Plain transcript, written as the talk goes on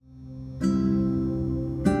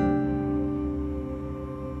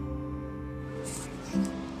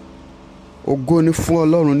Ògo ni fún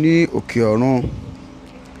Ọlọ́run ní òkè ọ̀run.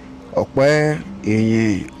 Ọpẹ́,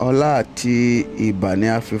 ìyìn, ọlá àti ìbà ni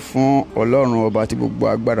a fi fún Ọlọ́run, ọba tí gbogbo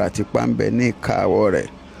agbára àti ipá ń bẹ ní ìkáwọ́ rẹ̀.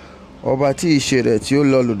 Ọba tí ìṣe rẹ̀ tí ó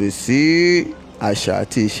lọ lòdì sí àṣà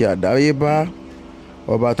àti ìṣe àdáyébá.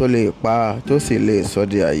 Ọba tó lè pa tó sì lè sọ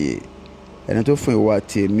di àyè. Ẹni tó fún ìwà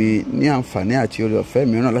àti èmi ní àǹfààní àti oore ọ̀fẹ́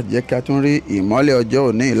mìíràn láti jẹ́ kí a tún rí ìmọ́lẹ̀ ọjọ́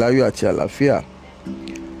òní ìláyọ̀ àti àlàáfíà.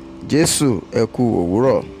 Jésù, ẹ kú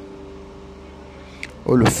òwúrọ̀.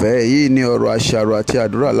 Olùfẹ́, èyí ni ọ̀rọ̀ àṣàrò àti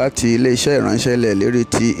àdúrà láti ilé-iṣẹ́ ìránṣẹ́ ilẹ̀ ìlérí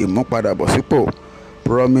ti ìmúpadàbọ̀sípò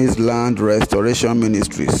Promise Land Restoration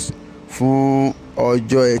Ministries fún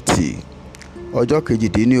ọjọ́ Ẹtì, ọjọ́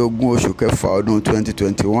 18 oṣù kẹfà ọdún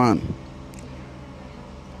 2021.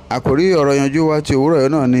 Àkòrí ọ̀rọ̀ yanjú wa ti òwúrọ̀ yìí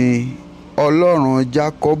náà ni Ọlọ́run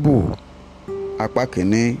Jákọ́bù apá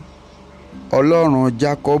kìíní. Ọlọ́run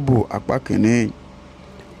Jákọ́bù apá kìíní.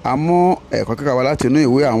 A mú ẹ̀kọ́ kíkà wá láti inú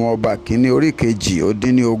ìwé àwọn ọba kìíní orí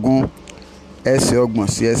 2:19 ẹsẹ̀ 30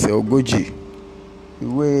 sí ẹsẹ̀ 40.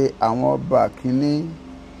 Ìwé àwọn ọba kìíní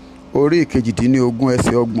orí 2:19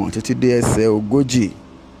 ẹsẹ̀ 30 títí dé ẹsẹ̀ 40.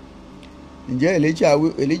 Ǹjẹ́ Èlíjà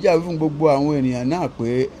wí fún gbogbo àwọn ènìyàn náà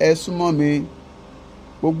pé, ẹ súnmọ́ mi.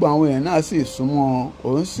 Gbogbo àwọn èèyàn náà sì súnmọ́,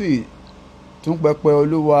 òun sì tún pẹpẹ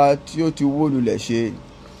Olúwa tí ó ti wó lulẹ̀ ṣe.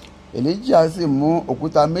 Èlíjà sì mú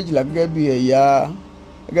òkúta 12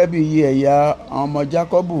 gẹ́gẹ́ bí iye ẹ̀yà àwọn ọmọ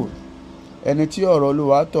Jákọ́bù, ẹni tí ọ̀rọ̀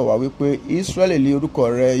Olúwa tọ̀ wá wípé Ísírẹ́lì ni orúkọ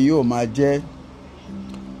rẹ̀ yóò máa jẹ́.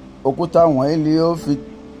 Òkúta wọ̀nyí ni ó fi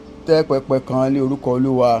tẹ́ pẹpẹ kan lé orúkọ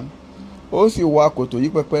Olúwa. Ó sì wa kòtò yí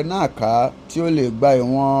pẹpẹ náà ká tí ó lè gba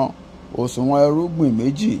ìwọ̀n òsùwọ̀n irúgbìn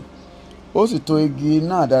 2. Ó sì tò igi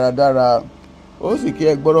náà dáradára. Ó sì ké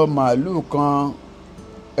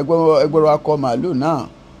ẹgbọrọ akọ màlúù náà.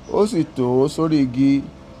 Ó sì tò ó sórí igi.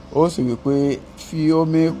 Ó sì wí pé, fi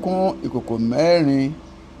omi kún ìkòkò 4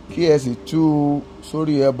 kí ẹ sì tú u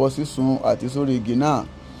sórí ẹbọ sísun àti sórí igi náà.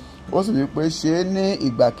 Ó sì wí pé, ṣe é ní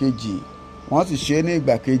ìgbà kejì. Wọ́n sì ṣe é ní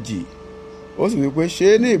ìgbà kejì. Ó sì wí pé, ṣe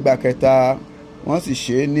é ní ìgbà kẹta. Wọ́n sì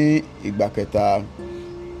ṣe é ní ìgbà kẹta.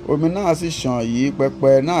 Omi náà sì ṣàn yí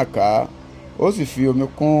pẹpẹ náà ká. Ó sì fi omi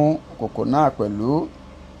kún kòkò náà pẹ̀lú.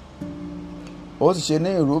 Ó sì ṣe ní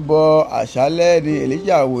ìrúbọ àṣálẹ́ ni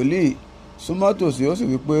Èlíjà wòlíì súnmọ́ tòsí. Ó sì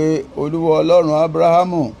wí pé, Olúwa Ọlọ́run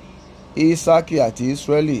Ábúráhámù, Ísákì àti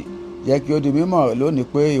Ísírẹ́lì, jẹ́ kí ó di mímọ̀ lónìí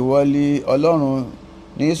pé ìwọ ni Ọlọ́run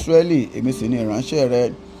ní Ísírẹ́lì, èmi sì ni ìránṣẹ́ rẹ,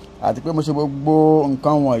 àti pé mo ṣe gbogbo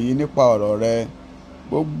nǹkan wọ̀nyí nípa ọ̀rọ̀ rẹ.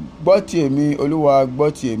 Gbọ́ ti èmi, Olúwa,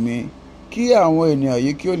 gbọ́ ti èmi, kí àwọn ènìyàn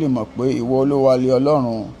yìí kí ó lè mọ̀ pé ìwọ Olúwa ni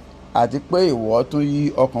Ọlọ́run, àti pé ìwọ tún yí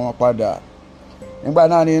ọkàn wọn padà. Nígbà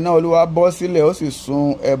náà ni iná Olúwa bọ́ sílẹ̀, ó sì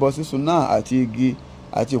sun ẹbọ sísun náà àti igi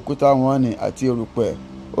àti òkúta wọn nì àti erùpẹ̀.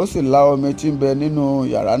 Ó sì la omi tí ń bẹ nínú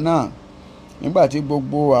yàrá náà. Nígbà tí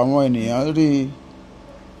gbogbo àwọn ènìyàn rí i,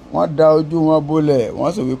 wọ́n da ojú wọn bolẹ̀,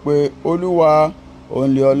 wọ́n sì wí pé, Olúwa, òun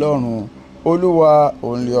ni Ọlọ́run, Olúwa,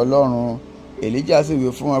 òun ni Ọlọ́run. Èlíjà sì wí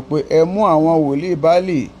fún wọn pé, ẹ mú àwọn wòlíì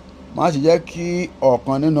Báálì, má ṣe jẹ́ kí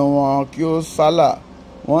ọ̀kan nínú wọn kí ó sálà.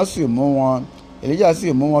 Wọ́n sì mú wọn. Èlíjà sì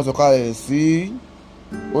mú wọn sọ̀kalẹ̀ sí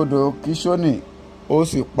odò Kíṣónì, ó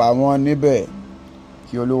sì pa wọ́n níbẹ̀.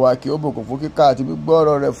 Kí Olúwa kí ó bùkún fún kíkà àti gbígbọ́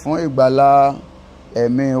ọ̀rọ̀ rẹ̀ fún ìgbàlà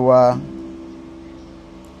ẹ̀mí wa.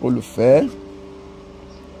 Olùfẹ́,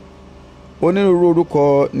 onírúurú orúkọ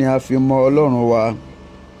ni a fi mọ Ọlọ́run wa.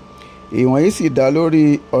 Ìwọ̀nyí sì dá lórí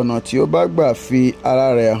ọ̀nà tí ó bá gbà fi ara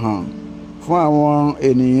rẹ̀ hàn fún àwọn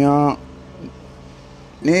ènìyàn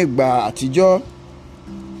ní ìgbà àtijọ́.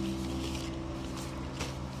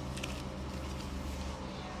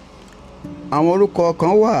 Àwọn orúkọ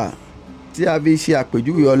kan wà tí a fi ṣe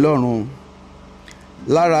àpèjúwe Ọlọ́run.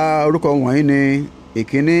 Lára orúkọ wọ̀nyí ni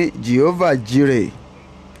ìkíní, Jehovah Jireh,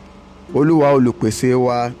 Olúwa olùpèsè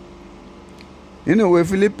wa. Nínú ìwé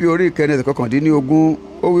Fílípì orí 4:19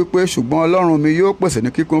 ó wí pé, ṣùgbọ́n Ọlọ́run mi yóò pèsè ní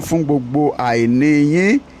kíkún fún gbogbo àìní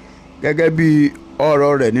yín gẹ́gẹ́ bí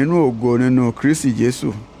ọrọ̀ rẹ̀ nínú ògo nínú Kristi Jésù.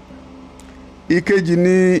 Ìkejì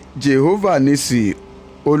ni Jehovah Nisi,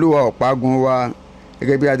 Olúwa ọ̀págun wa.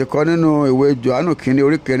 Gẹ́gẹ́ bí a ti kọ nínú ìwé Jòhánù kìíní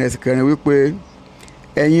orí 4:4 wípé,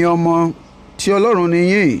 ẹ̀yin ọmọ tí Ọlọ́run ni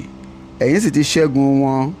yín, ẹ̀yin sì ti ṣẹ́gun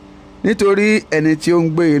wọn, nítorí ẹni tí ó ń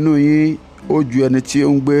gbé inú yín ó ju ẹni tí ó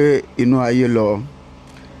ń gbé inú ayé lọ.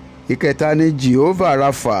 Ìkẹta ni Jehovah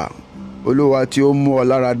Rapha, Olúwa tí ó mú ọ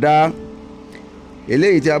lára dá.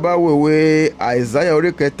 Eléyìí tí a bá wo ìwé Àìsáyà orí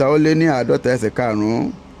 3:50 ẹsẹ̀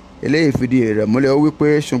 5, eléyìí fìdí rẹ̀ múlẹ̀. Ó wípé,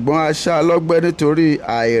 ṣùgbọ́n a ṣá lọ́gbẹ́ nítorí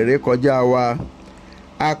àìrékọjá wa,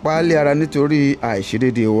 a pa á lé ara nítorí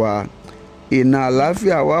àìṣedéédéé wa. Ìnà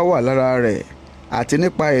àlàáfíà wa wà lára rẹ̀, àti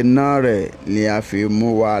nípa ìnà rẹ̀ ni a fi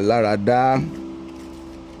mú wa lára dá.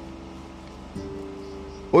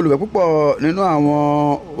 olùfẹ́ púpọ̀ nínú àwọn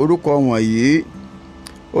orúkọ wọ̀nyí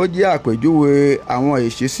ó jẹ́ àpèjúwe àwọn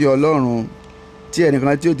ìṣesí Ọlọ́run tí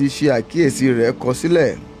ẹnìkan tí ó ti ṣe àkíyèsí rẹ̀ kọ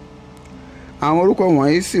sílẹ̀. Àwọn orúkọ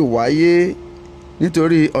wọ̀nyí sì wáyé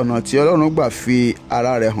nítorí ọ̀nà tí Ọlọ́run gbà fi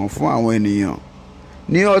ara rẹ̀ hàn fún àwọn ènìyàn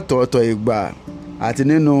ní ọ̀tọ̀ọ̀tọ̀ ìgbà àti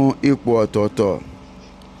nínú ipò ọ̀tọ̀ọ̀tọ̀.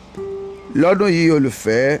 Lọ́dún yìí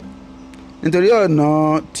olùfẹ́, nítorí ọ̀nà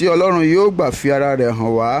tí Ọlọ́run yóò gbà fi ara rẹ̀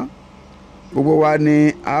hàn wá, gbogbo wa ni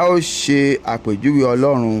a ó ṣe àpèjúwe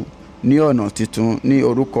Ọlọ́run ní ọ̀nà tuntun ní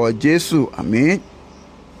orúkọ Jésù, àmín.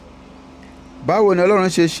 Báwo ni Ọlọ́run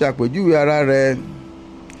ṣe ṣàpèjúwe ara rẹ̀?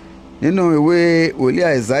 Nínú ìwé wòlíì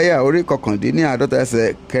Àìsáyà orí 51 ẹsẹ̀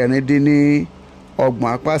 26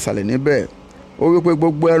 apá ìsàlẹ̀ níbẹ̀, ó wípé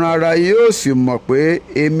gbogbo ẹran ara yóò sì mọ̀ pé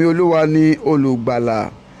èmi Olúwa ni olùgbàlà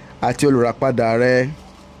àti olùràpadà rẹ,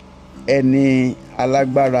 ẹni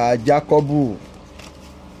alágbára Jákọ́bù.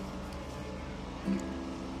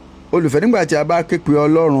 Olùfẹ́, nígbà tí a bá ké pe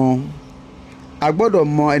Ọlọ́run, a gbọ́dọ̀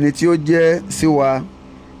mọ ẹni tí ó jẹ́ sí wa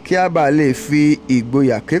kí a bá lè fi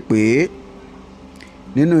ìgboyà ké pè é.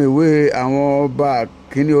 Nínú ìwé àwọn ọba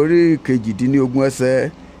kínní orí 18 ẹsẹ̀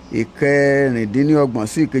 26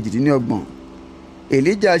 sí 28,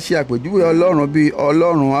 Èlíjà ṣe àpèjúwe Ọlọ́run bíi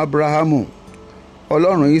Ọlọ́run Ábúráhámù,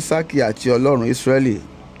 Ọlọ́run Ísákì àti Ọlọ́run Ísírẹ́lì.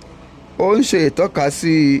 Ó ń ṣe ìtọ́ka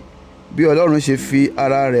sí bí Ọlọ́run ṣe fi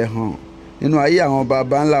ara rẹ̀ hàn nínú ayé àwọn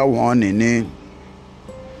baba ńlá wọn nìní.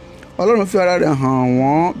 Ọlọ́run fi ara rẹ̀ hàn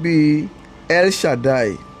wọ́n bíi El Shaddai,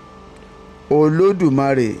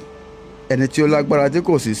 Olódùmarè, ẹni tí ó lágbára tí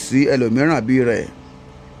kò sì sí ẹlòmíràn bí rẹ̀,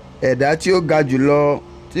 ẹ̀dá tí ó ga jùlọ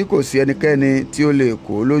tí kò sí ẹnikẹ́ni tí ó lè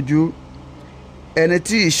kó lójú, ẹni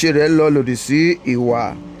tí ìṣe rẹ̀ lọ lòdì sí ìwà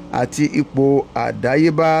àti ipò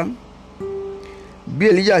àdáyébá. Bí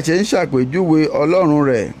Èlíjà ṣe ń ṣàpèjúwe Ọlọ́run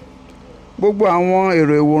rẹ̀, gbogbo àwọn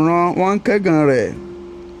èrò ìwòran wọ́n ń kẹ́gàn rẹ̀.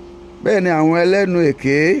 Bẹ́ẹ̀ ni àwọn ẹlẹ́nu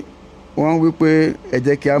èké wọ́n wí pé ẹ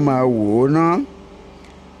jẹ́ kí a máa wò ó ná.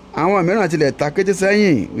 Àwọn mìíràn tilẹ̀ ta kété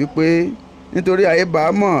sẹ́yìn wípé nítorí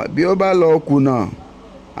àìbámọ̀ bí ó bá lọ kùnà,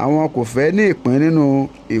 àwọn kò fẹ́ ní ìpín nínú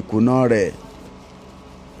ìkùnà rẹ̀.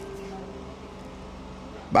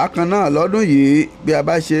 Bákan náà lọ́dún yìí, bí a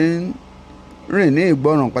bá ṣe ń rìn ní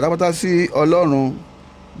ìgbọràn pátápátá sí Ọlọ́run,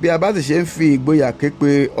 bí a bá sì ṣe ń fi ìgboyà ké pe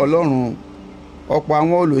Ọlọ́run, ọ̀pọ̀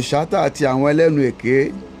àwọn olùṣátà àti àwọn ẹlẹ́nu èké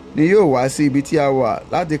ni yóò wá sí ibi tí a wà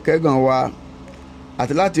láti kẹ́gàn wa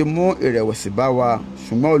àti láti mú ìrẹ̀wẹ̀sì bá wa.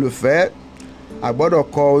 Ṣùgbọ́n olùfẹ́, a gbọ́dọ̀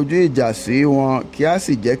kọ ojú ìjà sí wọn kí a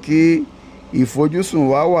sì jẹ́ kí ìfojúsùn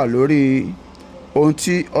wa wà lórí ohun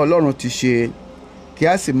tí Ọlọ́run ti ṣe, kí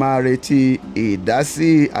a sì máa retí ìdásí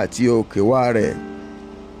àti òkè wá rẹ̀.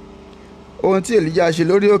 Ohun tí Èlíjà ṣe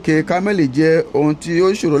lórí òkè Kámẹ́lì jẹ́ ohun tí ó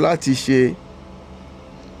ṣòro láti ṣe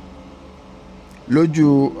lójú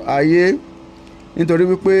ayé, nítorí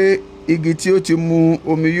wípé igi tí ó ti mu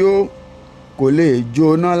omi yó kò lè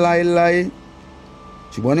jóná láéláé.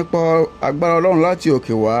 Ṣùgbọ́n nípa agbára Ọlọ́run láti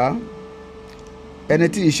òkè wá, ẹni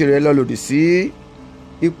tí ìṣe rẹ̀ lọ lòdì sí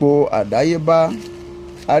ipò àdáyébá,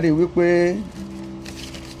 a rí wípé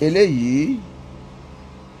eléyìí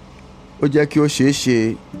ó jẹ́ kí ó ṣeé ṣe,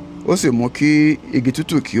 ó sì mú kí igi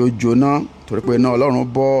tútù kí ó jóná torí pé iná Ọlọ́run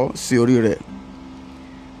bọ́ sí orí rẹ̀.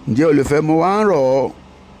 Ǹjẹ́ olùfẹ́, mo wá ń rọ̀ ọ́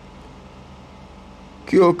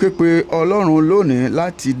kí o ké pe Ọlọ́run lónìí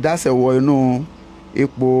láti dásẹ̀ wọ inú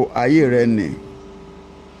ipò ayé rẹ nì.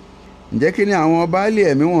 Ǹjẹ́ kí ni àwọn baálé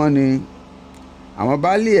ẹ̀mí wọn ni? Àwọn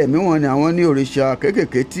baálé ẹ̀mí wọn ni àwọn ní òrìṣà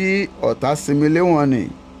kéékèèké tí ọ̀tá sinmi lé wọn ni.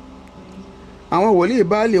 Àwọn wòlíì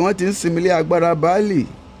Báálì wọ́n ti ń sinmi lé agbára Báálì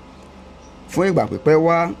fún ìgbà pípẹ́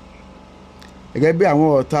wá, gẹ́gẹ́ bí àwọn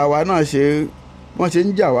ọ̀tá wa náà wọ́n ṣe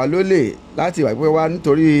ń jà wá lólè láti ìgbà pípẹ́ wá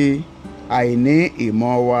nítorí àìní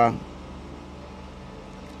ìmọ̀ wa.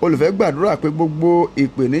 Olùfẹ́, gbàdúrà pé gbogbo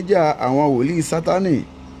ìpèníjà àwọn wòlíì Sátánì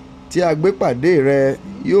tí a gbé pàdé rẹ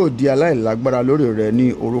yóò di aláìlágbára lórí rẹ ní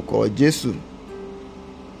orúkọ Jésù.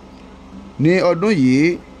 Ní ọdún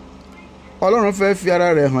yìí, Ọlọ́run fẹ́ fi ara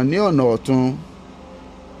rẹ̀ hàn ní ọ̀nà ọ̀tun.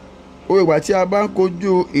 Ó ìgbà tí a bá ń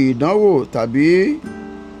kojú ìdánwò tàbí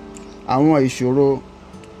àwọn ìṣòro,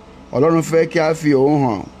 Ọlọ́run fẹ́ kí a fi òun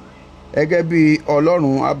hàn gẹ́gẹ́ bí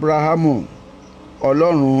Ọlọ́run Ábúráhámù,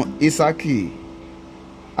 Ọlọ́run Ísákì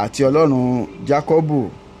àti Ọlọ́run Jákọ́bù,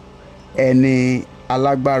 ẹni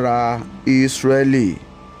alágbára Ísírẹ́lì.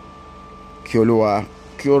 Kí Olúwa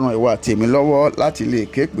kí ó ràn ìwọ àti èmi lọ́wọ́ láti lè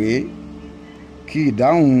ké pè é, kí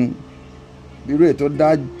ìdáhùn bírò ètò dá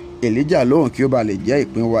Èlíjà lóhùn kí ó bá lè jẹ́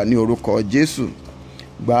ìpín wa ní orúkọ Jésù.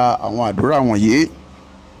 Gba àwọn àdúrà wọ̀nyí.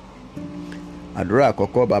 Àdúrà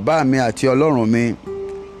àkọ́kọ́: bàbá mi àti Ọlọ́run mi,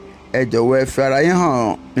 ẹ jọ̀wọ́ ẹ fi ara yín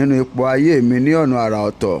hàn nínú ipò ayé mi ní ọ̀nà àrà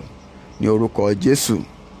ọ̀tọ̀ ní orúkọ Jésù.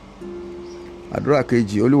 Àdúrà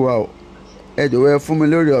kejì, Olúwa ẹ jọ̀wọ́ ẹ fún mi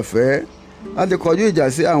lórí ọ̀fẹ́ láti kọjú ìjà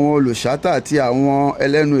sí àwọn olùṣátà àti àwọn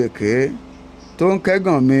ẹlẹ́nu èké tó ń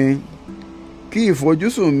kẹ́gàn mi, kí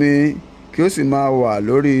ìfojúsùn mi kí ó sì máa wà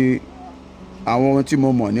lórí àwọn ohun tí mo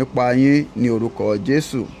mọ̀ nípa yín ní orúkọ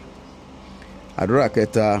Jésù. Àdúrà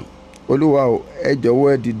kẹta, Olúwa ẹ jọ̀wọ́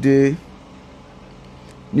ẹ dìde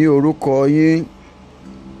ní orúkọ yín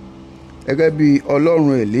gẹ́gẹ́ bí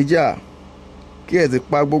Ọlọ́run Èlíjà, kí ẹ sì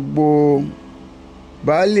pa gbogbo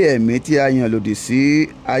baálé ẹ̀mí tí a yàn lòdì sí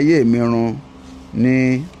ayé mi run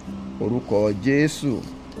ní orúkọ Jésù.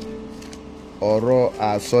 Ọ̀rọ̀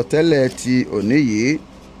àsọtẹ́lẹ̀ ti òní yìí,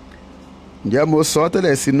 ǹjẹ́ mo sọ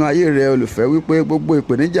tẹ́lẹ̀ sínú ayé rẹ olùfẹ́ wípé gbogbo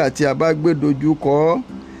ìpèníjà tí a bá gbé dojú kọ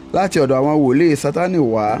láti ọ̀dọ̀ àwọn wòlíì Sátánì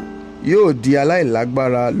wá yóò di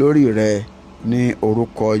aláìlágbára lórí rẹ ní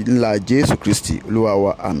orúkọ ńlá Jésù Kristi Olúwa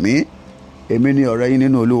wa, àmín. Èmi ni ọ̀rẹ́ yín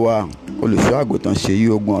nínú Olúwa, olùṣọ́ àgùntàn Ṣèyí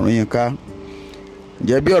Ogun Ọ̀rúnyìnká.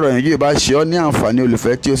 Ǹjẹ́ bí ọ̀rọ̀ yìí bá ṣe ọ́ ní àǹfààní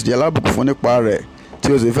olùfẹ́ tí o sì jẹ́ alábùkún fún nípa rẹ̀,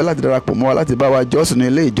 tí o sì fẹ́ láti darapọ̀ mọ́ wa láti bá wa jọ́sìn ní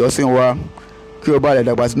ilé ìjọsìn wa, kí o bá lè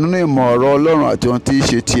dàgbà sí nínú ìmọ̀ ọ̀rọ̀ Ọlọ́run àti ohun tí í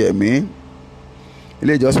ṣe ti ẹ̀mí.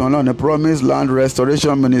 Ilé ìjọsìn Ọlọ́run ní Promise Land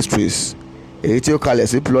Restoration Ministries, èyí tí ó kalẹ̀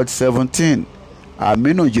sí plot 17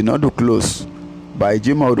 Aminu Jinadu Close by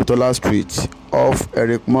Jimoh Odutola Street off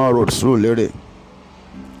Eric Moore Road, Surulere.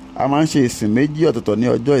 A máa ń ṣe ìsìn méjì ọ̀tọ̀ọ̀tọ̀ ní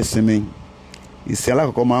ọjọ́ ìsinmi. Ìsìn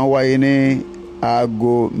alákọ̀ọ́kọ́ máa ń wáyé ní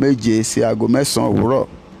aago 7 sí aago 9 òwúrọ̀,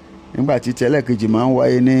 nígbà tí ti ẹlẹ́ẹ̀kejì máa ń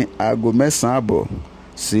wáyé ní aago 9 àbọ̀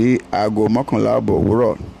sí aago 11 àbọ̀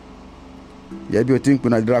òwúrọ̀. Jẹ́ bí o ti ń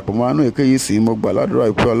pinnu àti darapọ̀ mọ́ àánú èkéyìí sìn, mo gbà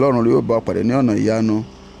ládùúrà pé Ọlọ́run yóò bá ọ pàdé ní ọ̀nà ìyanu.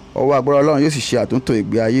 Ọwọ́ agbára Ọlọ́run yóò sì ṣe àtúntò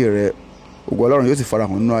ìgbé ayé rẹ. Ògo Ọlọ́run yóò sì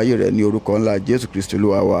farahàn nínú ayé rẹ ní orúkọ ńlá Jésù Kristi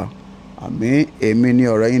Olúwa wa, àmín. Èmi ni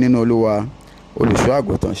ọ̀rẹ́ yín nínú Olúwa, olùṣọ́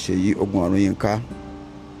àgùntàn Ṣèyí Ogun Ọ̀rúnyìnká.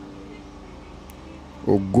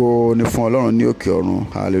 Ògo ni fún Ọlọ́run ní òkè ọ̀run.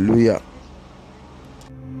 Hallelujah.